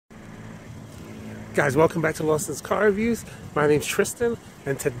Guys, welcome back to Lawson's Car Reviews. My name's Tristan,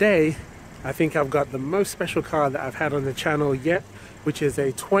 and today I think I've got the most special car that I've had on the channel yet, which is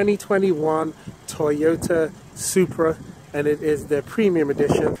a 2021 Toyota Supra, and it is the premium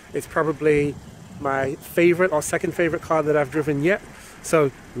edition. It's probably my favorite or second favorite car that I've driven yet.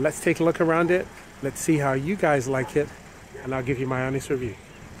 So let's take a look around it. Let's see how you guys like it, and I'll give you my honest review.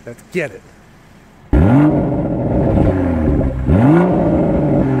 Let's get it.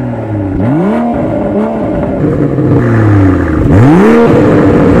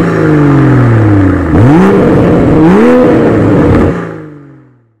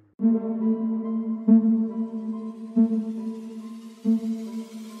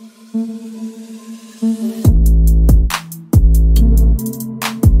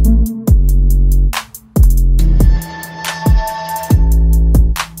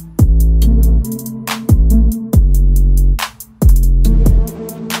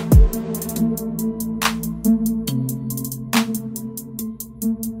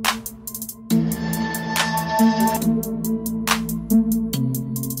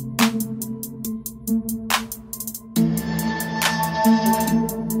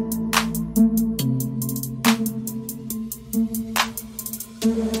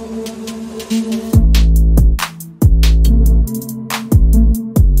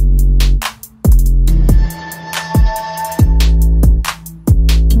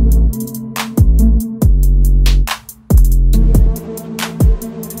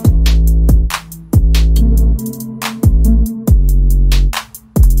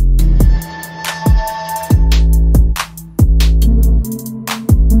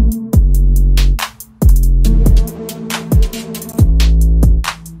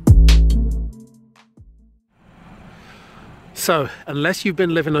 So, unless you've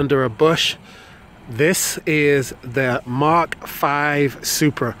been living under a bush, this is the Mark V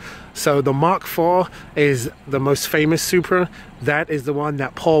Supra. So the Mark IV is the most famous Supra. That is the one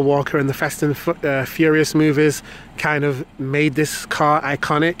that Paul Walker and the Fast and Furious movies kind of made this car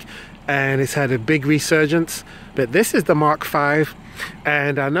iconic, and it's had a big resurgence. But this is the Mark V,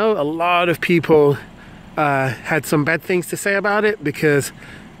 and I know a lot of people had some bad things to say about it because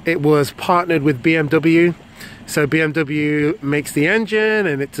it was partnered with BMW. So BMW makes the engine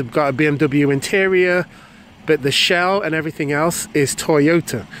and it's got a BMW interior, but the shell and everything else is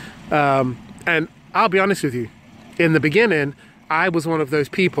Toyota. And I'll be honest with you, in the beginning, I was one of those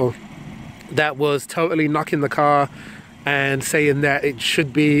people that was totally knocking the car and saying that it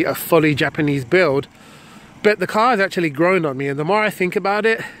should be a fully Japanese build. But the car has actually grown on me, and the more I think about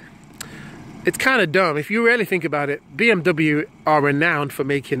it, it's kind of dumb. If you really think about it, BMW are renowned for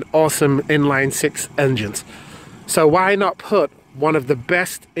making awesome inline six engines. So why not put one of the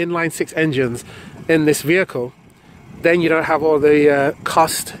best inline six engines in this vehicle? Then you don't have all the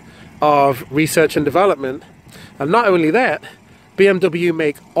cost of research and development. And not only that, BMW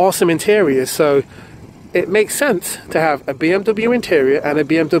make awesome interiors, so it makes sense to have a BMW interior and a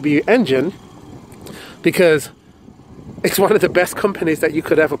BMW engine, because it's one of the best companies that you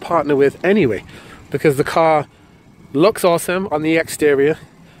could ever partner with anyway, because the car looks awesome on the exterior.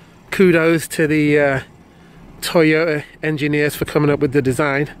 Kudos to the Toyota engineers for coming up with the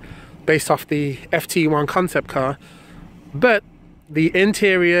design based off the FT1 concept car. But the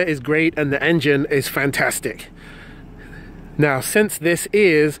interior is great and the engine is fantastic. Now, since this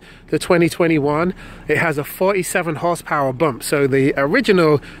is the 2021, it has a 47 horsepower bump. So the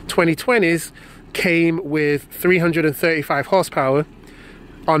original 2020s came with 335 horsepower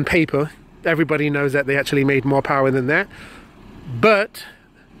on paper. Everybody knows that they actually made more power than that. But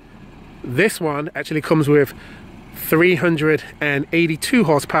this one actually comes with 382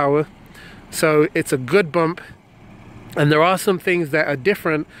 horsepower. So it's a good bump. And there are some things that are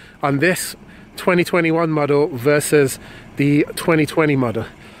different on this 2021 model versus the 2020 model.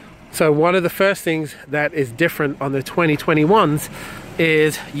 So one of the first things that is different on the 2021s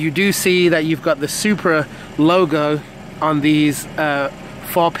is you do see that you've got the Supra logo on these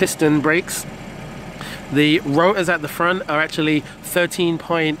 4-piston brakes. The rotors at the front are actually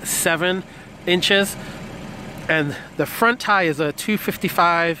 13.7 inches, and the front tires are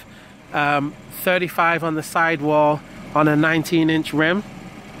 255, 35 on the sidewall on a 19-inch rim.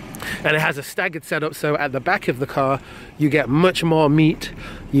 And it has a staggered setup, so at the back of the car you get much more meat.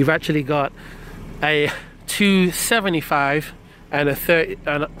 You've actually got a 275 and a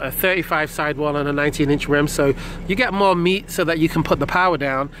 35 sidewall and a 19-inch rim, so you get more meat so that you can put the power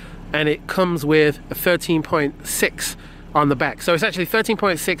down. And it comes with a 13.6 on the back, so it's actually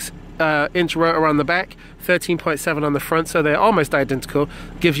 13.6 inch rotor on the back, 13.7 on the front, so they're almost identical.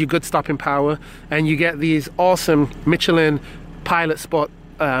 Gives you good stopping power, and you get these awesome Michelin Pilot Sport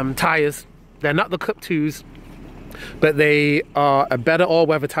tires They're not the Cup 2s, but they are a better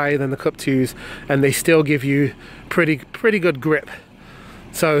all-weather tire than the Cup 2s, and they still give you pretty good grip.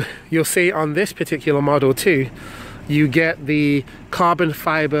 So you'll see on this particular model too, you get the carbon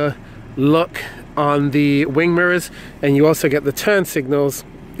fiber look on the wing mirrors, and you also get the turn signals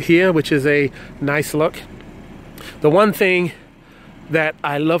here, which is a nice look. The one thing that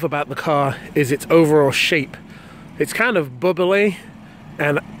I love about the car is its overall shape. It's kind of bubbly,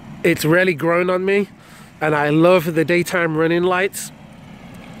 and it's really grown on me, and I love the daytime running lights.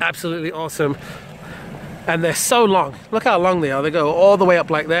 Absolutely awesome. And they're so long. Look how long they are. They go all the way up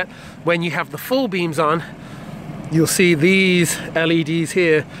like that. When you have the full beams on, you'll see these LEDs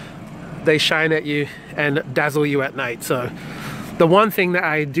here. They shine at you and dazzle you at night. So the one thing that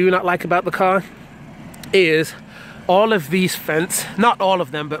I do not like about the car is all of these vents, not all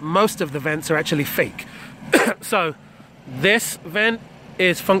of them, but most of the vents are actually fake. So this vent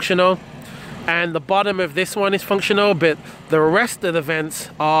is functional, and the bottom of this one is functional, but the rest of the vents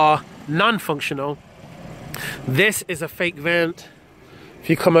are non-functional. This is a fake vent. If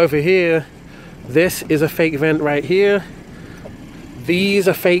you come over here, this is a fake vent right here. These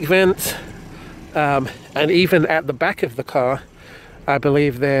are fake vents, and even at the back of the car, I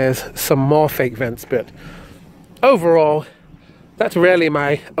believe there's some more fake vents. But overall, that's really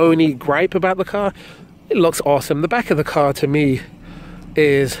my only gripe about the car. It looks awesome. The back of the car, to me,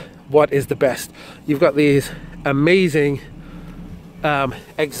 is what is the best. You've got these amazing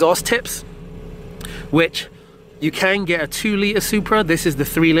exhaust tips, which you can get a 2-litre Supra. This is the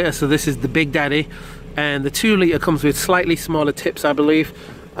 3-litre, so this is the Big Daddy. And the 2-litre comes with slightly smaller tips, I believe.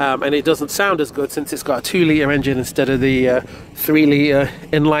 And it doesn't sound as good since it's got a 2-litre engine instead of the 3-litre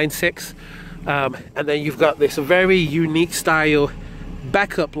inline 6. And then you've got this very unique style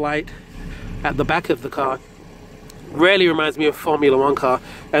backup light at the back of the car. Really reminds me of a Formula 1 car.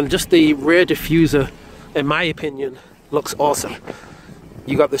 And just the rear diffuser, in my opinion, looks awesome.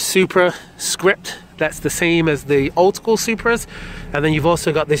 You got the Supra script, that's the same as the old school Supras. And then you've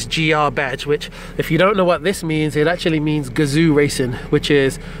also got this GR badge, which, if you don't know what this means, it actually means Gazoo Racing, which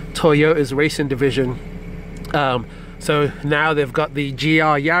is Toyota's racing division. So now they've got the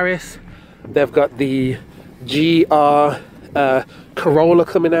GR Yaris, they've got the GR Corolla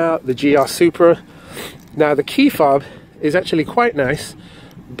coming out, the GR Supra. Now the key fob is actually quite nice,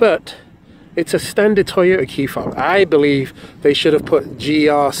 but it's a standard Toyota key fob. I believe they should have put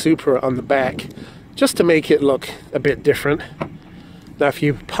GR Supra on the back just to make it look a bit different. Now if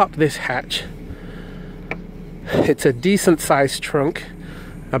you pop this hatch, it's a decent sized trunk.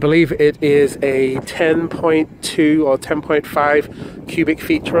 I believe it is a 10.2 or 10.5 cubic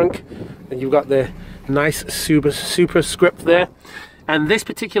feet trunk, and you've got the nice Supra script there. And this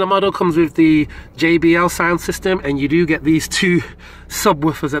particular model comes with the JBL sound system, and you do get these 2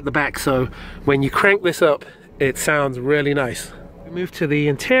 subwoofers at the back, so when you crank this up, it sounds really nice. We move to the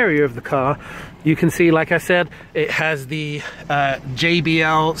interior of the car. You can see, like I said, it has the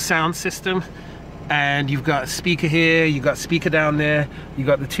JBL sound system, and you've got a speaker here, you've got a speaker down there, you've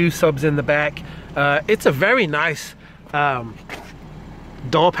got the 2 subs in the back. It's a very nice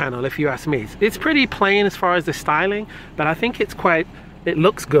door panel, if you ask me. It's pretty plain as far as the styling, but I think it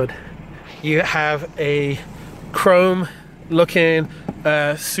looks good. You have a chrome looking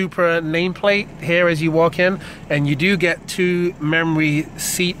Supra nameplate here as you walk in, and you do get 2 memory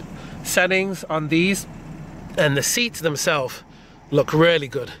seat settings on these, and the seats themselves look really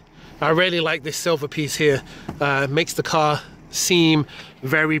good. I really like this silver piece here. Makes the car seem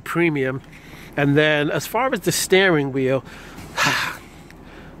very premium. And then as far as the steering wheel,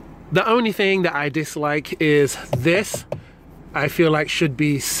 the only thing that I dislike is this. I feel like should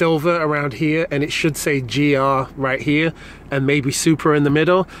be silver around here, and it should say GR right here, and maybe Supra in the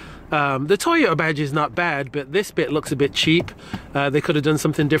middle. The Toyota badge is not bad, but this bit looks a bit cheap. They could have done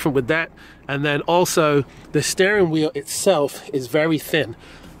something different with that. And then also, the steering wheel itself is very thin.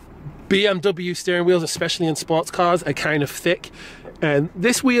 BMW steering wheels, especially in sports cars, are kind of thick. And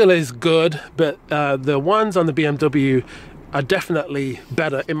this wheel is good, but the ones on the BMW are definitely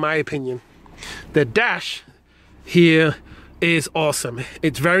better, in my opinion. The dash here is awesome.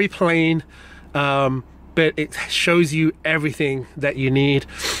 It's very plain, but it shows you everything that you need.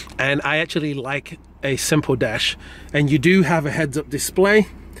 And I actually like a simple dash. And you do have a heads-up display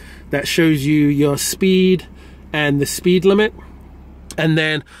that shows you your speed and the speed limit. And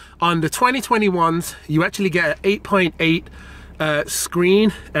then on the 2021s, you actually get an 8.8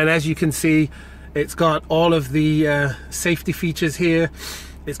 screen. And as you can see, it's got all of the safety features here.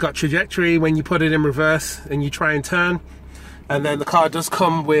 It's got trajectory when you put it in reverse and you try and turn. And then the car does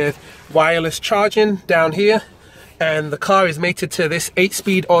come with wireless charging down here. and the car is mated to this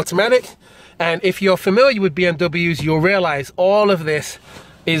 8-speed automatic. And if you're familiar with BMWs, you'll realize all of this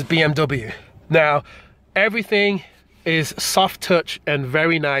is BMW. Now, everything is soft touch and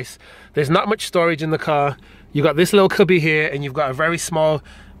very nice. There's not much storage in the car. You've got this little cubby here, and you've got a very small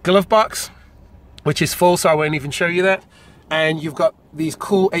glove box, which is full, so I won't even show you that. And you've got these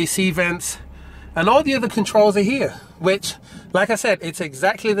cool AC vents, and all the other controls are here, which, like I said, it's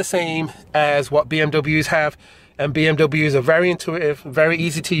exactly the same as what BMWs have. And BMWs are very intuitive, very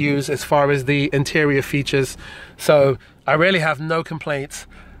easy to use as far as the interior features. So I really have no complaints.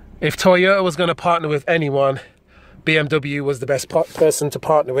 If Toyota was going to partner with anyone, BMW was the best person to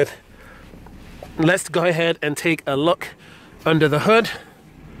partner with. Let's go ahead and take a look under the hood.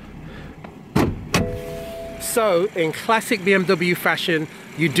 So in classic BMW fashion,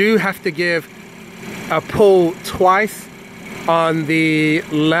 you do have to give a pull twice on the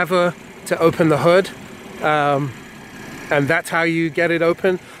lever to open the hood. And that's how you get it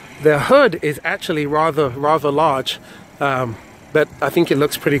open. The hood is actually rather large, but I think it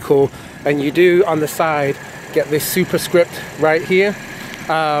looks pretty cool. And you do on the side get this superscript right here.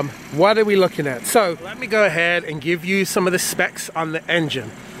 What are we looking at? So let me go ahead and give you some of the specs on the engine.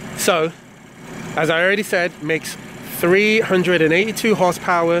 So as I already said, makes 382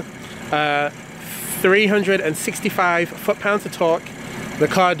 horsepower, 365 foot-pounds of torque. The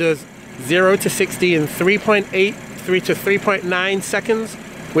car does 0 to 60 in 3.8 to 3.9 seconds,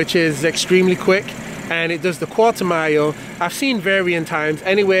 which is extremely quick. And it does the quarter mile. I've seen varying times,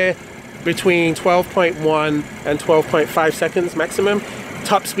 anywhere between 12.1 and 12.5 seconds maximum.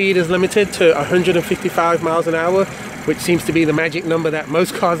 Top speed is limited to 155 miles an hour, which seems to be the magic number that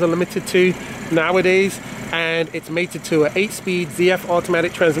most cars are limited to nowadays. And it's mated to an 8-speed ZF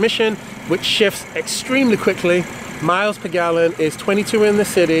automatic transmission, which shifts extremely quickly. Miles per gallon is 22 in the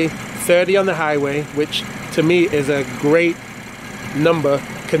city, 30 on the highway, which to me is a great number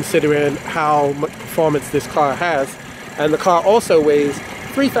considering how much performance this car has. And the car also weighs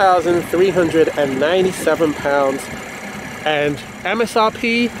 3,397 pounds. And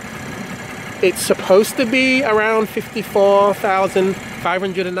MSRP, it's supposed to be around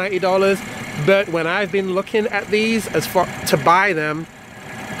 $54,590. But when I've been looking at these to buy them,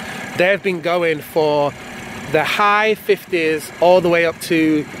 they've been going for the high 50s all the way up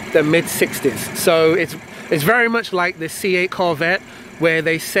to the mid 60s. So it's very much like the C8 Corvette, where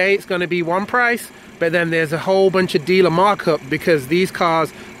they say it's going to be one price, but then there's a whole bunch of dealer markup because these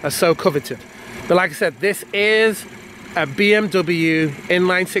cars are so coveted. But like I said, this is a BMW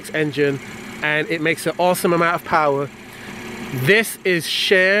inline 6 engine, and it makes an awesome amount of power. This is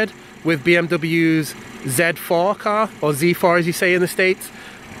shared with BMW's Z4 car, or Z4 as you say in the States.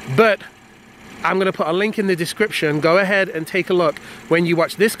 But I'm going to put a link in the description. Go ahead and take a look. When you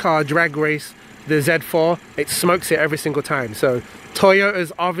watch this car drag race the Z4, it smokes it every single time. So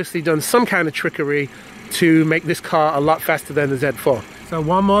Toyota's obviously done some kind of trickery to make this car a lot faster than the Z4. So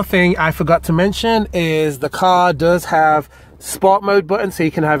one more thing I forgot to mention is the car does have sport mode button, so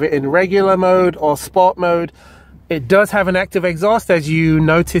you can have it in regular mode or sport mode. It does have an active exhaust, as you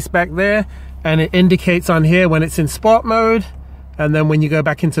notice back there, and it indicates on here when it's in sport mode and then when you go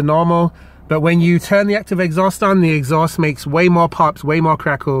back into normal. But when you turn the active exhaust on, the exhaust makes way more pops, way more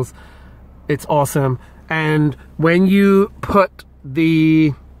crackles. It's awesome. And when you put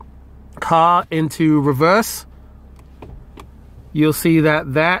the car into reverse, you'll see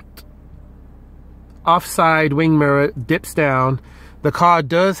that that offside wing mirror dips down. The car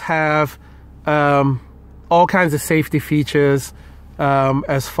does have all kinds of safety features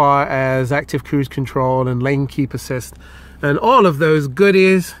as far as active cruise control and lane keep assist and all of those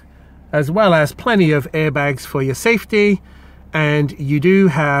goodies, as well as plenty of airbags for your safety. And you do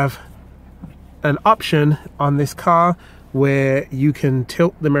have an option on this car where you can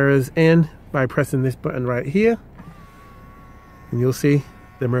tilt the mirrors in by pressing this button right here, and you'll see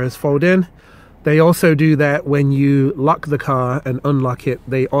the mirrors fold in. They also do that when you lock the car and unlock it.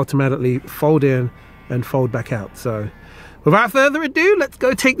 They automatically fold in and fold back out. So without further ado, let's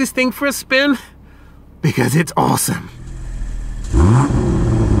go take this thing for a spin, because it's awesome.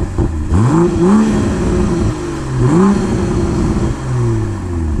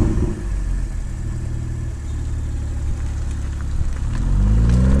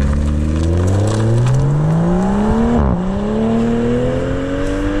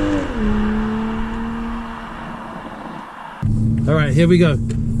 All right, here we go.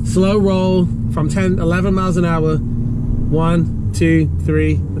 Slow roll from 11 miles an hour. 1, 2,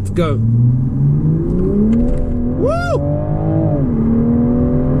 3, let's go. Woo!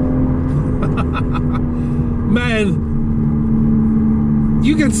 Man,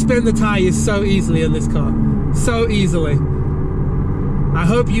 you can spin the tires so easily in this car. so easily. I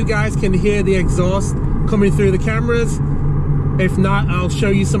hope you guys can hear the exhaust coming through the cameras. If not, I'll show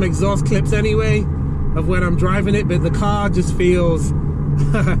you some exhaust clips anyway of when I'm driving it, but the car just feels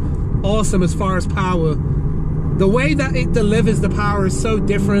awesome as far as power. The way that it delivers the power is so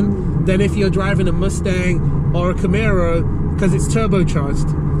different than if you're driving a Mustang or a Camaro, because it's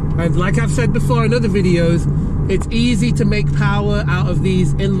turbocharged. And like I've said before in other videos, it's easy to make power out of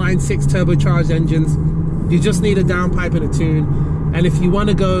these inline 6 turbocharged engines. You just need a downpipe and a tune. And if you want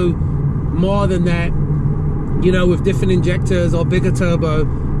to go more than that, you know, with different injectors or bigger turbo,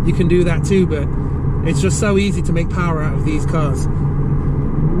 you can do that too, but it's just so easy to make power out of these cars.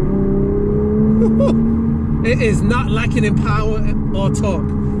 It is not lacking in power or torque.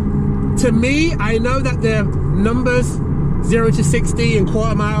 To me, I know that the numbers 0 to 60 and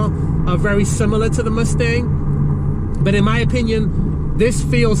quarter mile are very similar to the Mustang, but in my opinion, this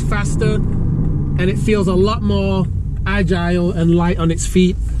feels faster and it feels a lot more agile and light on its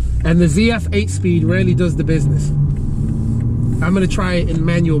feet, and the ZF 8-speed really does the business. I'm gonna try it in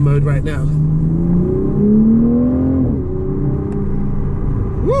manual mode right now.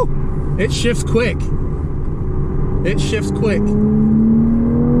 Woo! It shifts quick. It shifts quick.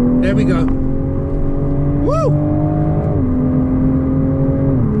 There we go. Woo!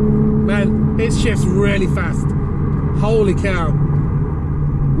 Man, it shifts really fast. Holy cow.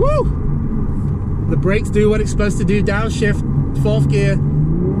 Woo! The brakes do what it's supposed to do. Downshift, 4th gear,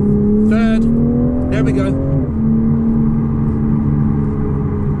 3rd. There we go.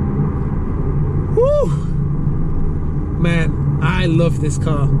 Woo! Man, I love this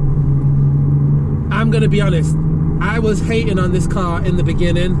car. I'm gonna be honest, I was hating on this car in the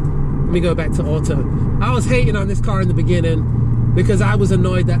beginning. Let me go back to auto. I was hating on this car in the beginning because I was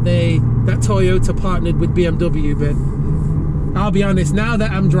annoyed that Toyota partnered with BMW, but I'll be honest, now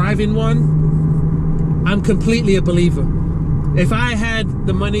that I'm driving one, I'm completely a believer. If I had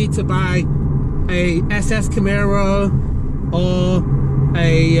the money to buy a SS Camaro or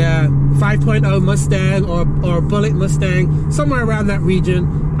a 5.0 Mustang or a Bullet Mustang, somewhere around that region,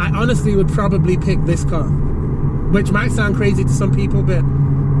 I honestly would probably pick this car, which might sound crazy to some people, but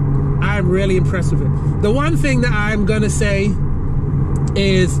I'm really impressed with it. The one thing that I'm gonna say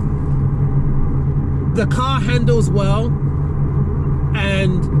is the car handles well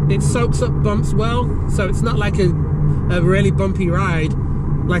and it soaks up bumps well, so it's not like a really bumpy ride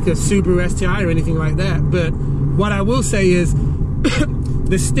like a Subaru STI or anything like that. But what I will say is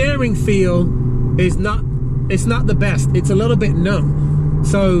the steering feel is not the best. It's a little bit numb.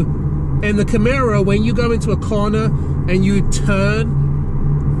 So in the Camaro, when you go into a corner and you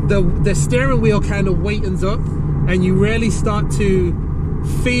turn, the steering wheel kind of weightens up and you really start to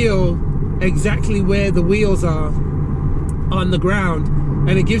feel exactly where the wheels are on the ground,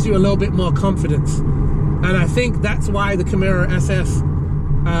 and it gives you a little bit more confidence. And I think that's why the Camaro SS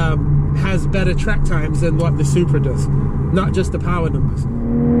has better track times than what the Supra does, not just the power numbers.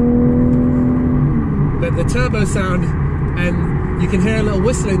 But the turbo sound, and you can hear a little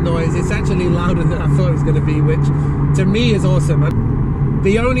whistling noise, it's actually louder than I thought it was going to be, which to me is awesome.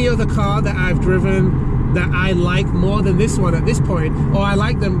 The only other car that I've driven that I like more than this one at this point, or I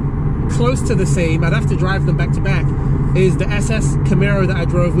like them close to the same, I'd have to drive them back to back, is the SS Camaro that I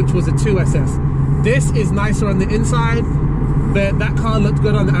drove, which was a 2SS. This is nicer on the inside, but that car looked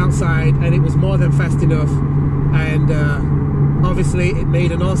good on the outside and it was more than fast enough. And obviously it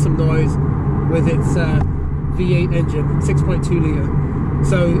made an awesome noise with its V8 engine, 6.2 liter.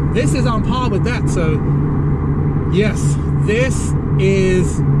 So this is on par with that. So yes, this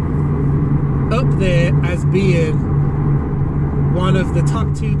is up there as being one of the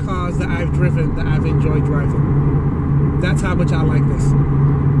top 2 cars that I've driven that I've enjoyed driving. That's how much I like this.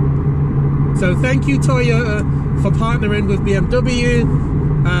 So thank you, Toyota, for partnering with BMW.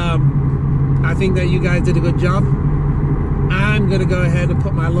 I think that you guys did a good job. I'm gonna go ahead and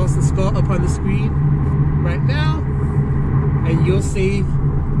put my Lawson score up on the screen right now, and you'll see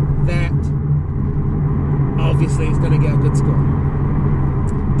that obviously it's gonna get a good score.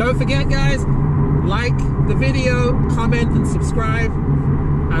 Don't forget, guys, like the video, comment and subscribe,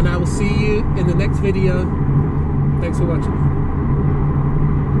 and I will see you in the next video. Thanks for watching.